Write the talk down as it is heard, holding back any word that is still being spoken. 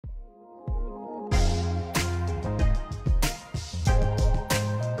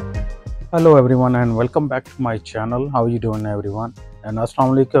Hello everyone and welcome back to my channel. How are you doing everyone? And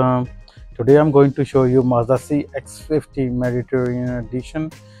Assalamu alaikum. Today I'm going to show you Mazda CX50 Mediterranean edition,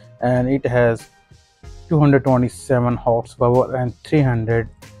 and it has 227 horsepower and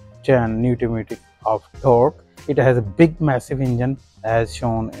 310 Newton meter of torque. It has a big massive engine as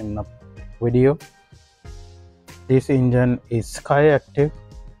shown in the video. This engine is sky active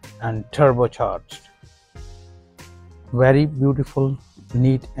and turbocharged. Very beautiful,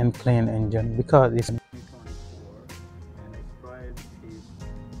 neat and clean engine because it's 2024 and its price is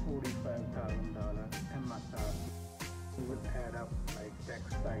 $45,000 MSRP. You will add up like tax,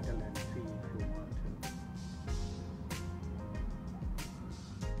 title and fee if you want to.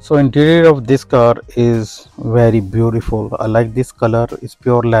 So interior of this car is very beautiful. I like this color. It's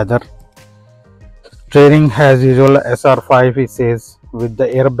pure leather. Steering has usual SR5, it says, with the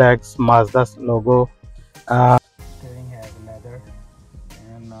airbags, Mazda's logo. Steering has leather,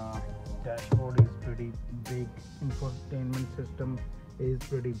 and dashboard is pretty big. Infotainment system is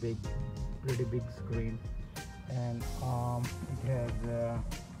pretty big screen, and it has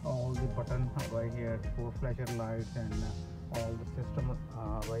all the buttons right here, 4 flasher lights, and all the system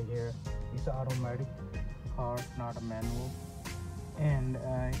right here. It's automatic car, not a manual, and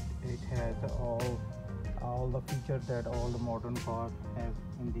it has all the features that all the modern cars have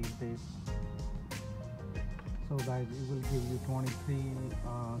in these days. So guys, it will give you 23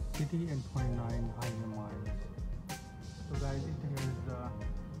 city and 29 highway miles. So guys, it has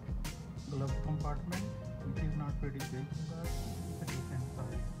the glove compartment, which is not pretty big, but it's a decent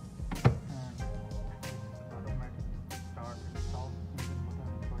size, and it's automatic start and stop engine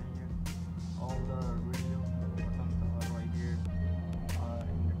button right here. All the radio buttons are right here,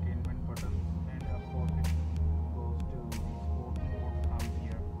 entertainment button, and of course it goes to the sport mode from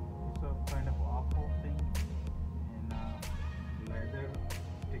here. It's a kind of off-road thing, and leather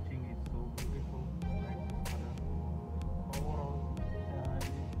stitching is so beautiful, like this color. Overall, it's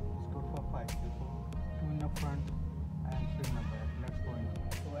good for 5 people, 2 in the front and 3 in the back. Let's go in.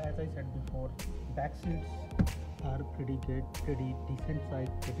 So as I said before, back seats are pretty good, pretty decent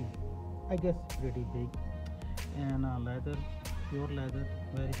size, pretty big, and leather, pure leather,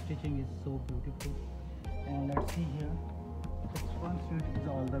 where stitching is so beautiful. And let's see here, this front seat is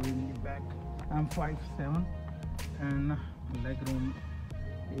all the way in the back. I'm 5'7", and leg room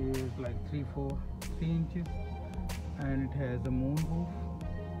is like 3 inches, and it has a moon roof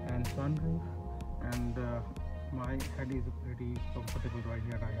and sunroof, and my head is pretty comfortable right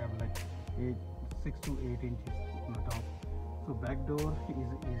here. I have like 6 to 8 inches on the top. So back door is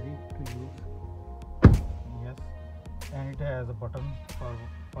easy to use, yes, and it has a button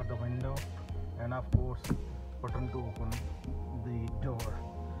for the window, and of course button to open the door.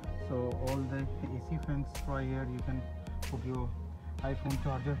 So all the AC fans right here. You can put your iPhone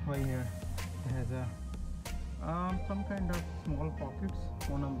charger right here. It has a some kind of small pockets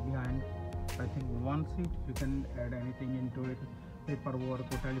on behind. I think one seat you can add anything into it, paperwork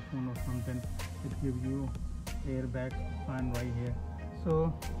or telephone or something. It gives you airbag fan right here.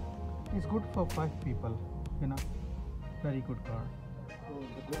 So it's good for 5 people, very good car. So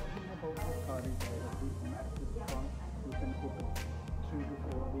the good thing about this car is this massive trunk. You can put 3 to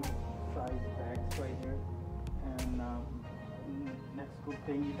 4 big size bags right here, and next good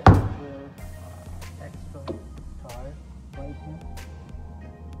thing, it has extra tire right here,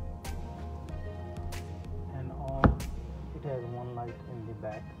 and it has one light in the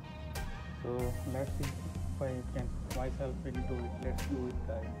back. So let's see if I can myself into it. Let's do it,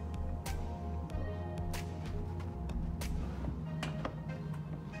 guys.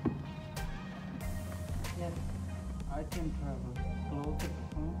 Yes, I can travel closer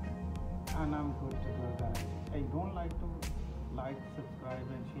to home, and I'm good to go, guys. I don't like to like, subscribe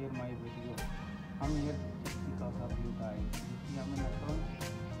and share my video. I'm here just because of you guys. You see I'm in the front,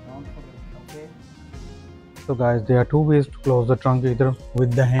 don't forget, okay? So guys, there are 2 ways to close the trunk, either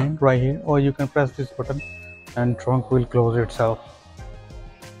with the hand right here, or you can press this button and trunk will close itself.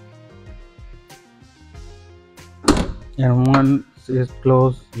 And once it's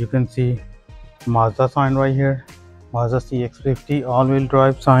closed, you can see Mazda sign right here, Mazda CX50 all-wheel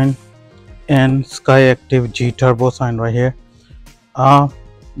drive sign, and Sky Active G Turbo sign right here.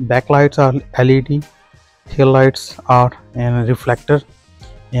 Backlights are LED, tail lights are and reflector,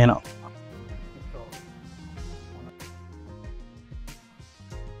 and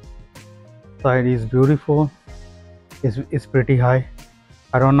side is beautiful. It's pretty high.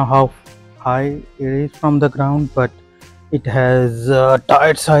 I don't know how high it is from the ground, but it has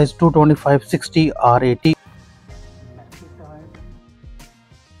tire size 225/60 R80,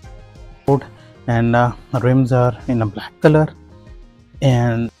 and rims are in a black color,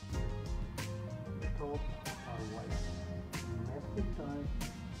 and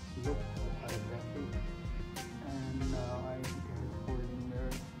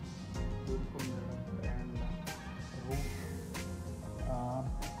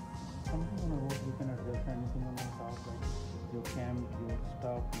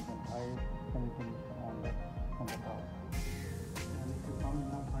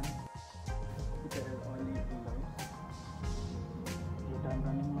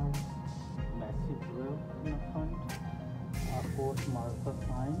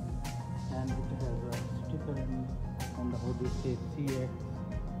hood is a CX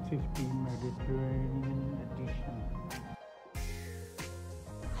 50 Mediterranean edition.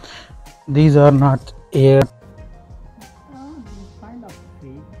 These are not air. These kind of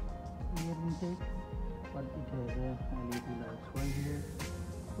fake air intake, but it has a LED lights right here.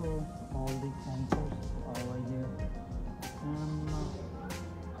 So all the sensors are right here, and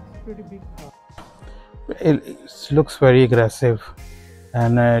it's pretty big car. It looks very aggressive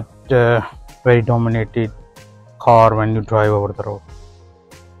and very dominated car when you drive over the road.